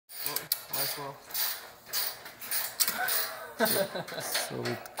as well. So we keep I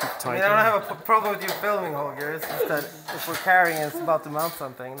mean, tightening. I don't have a problem with you filming, Holger. It's just that if we're carrying and it's about to mount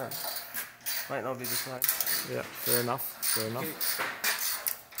something, then might not be the time. Yeah, fair enough. Fair enough.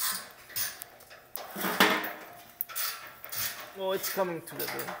 Oh, it's coming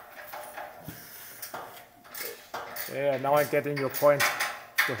together. Yeah, now I'm getting your point.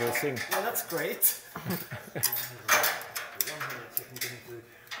 The whole thing. Yeah, that's great.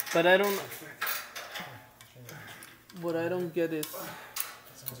 But I don't. What I don't get is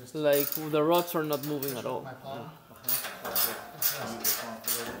like the rods are not moving at all.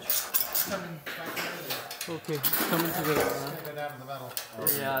 Okay, it's coming together.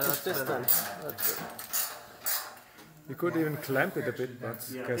 Yeah, that's better. That's good. You could even clamp it a bit, but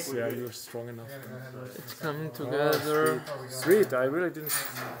I guess you're strong enough. It's coming together. Sweet. I really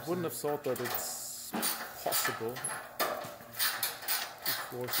wouldn't have thought that it's possible to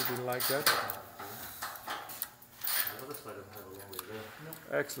force it in like that.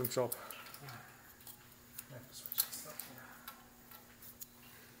 Excellent job.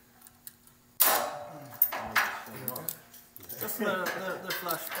 Just the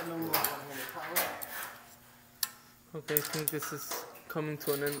flash balloon. Okay, I think this is coming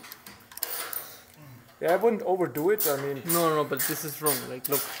to an end. Yeah, I wouldn't overdo it. I mean, No, but this is wrong. Like,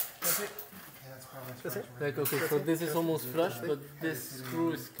 look. Like, okay, so this is almost flush, but this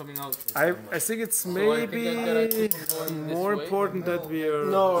screw is coming out. I think it's maybe more important that we are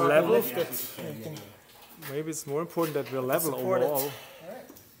No, level. lift it. Maybe it's more important that we're level Support it. overall.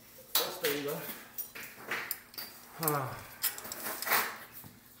 There you go.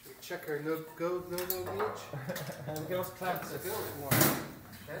 Check our no-go gauge. And we can also clamp this.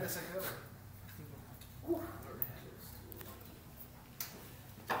 That is a go.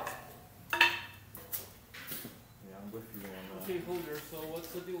 Okay, Holger, so what's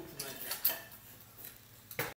the deal tonight?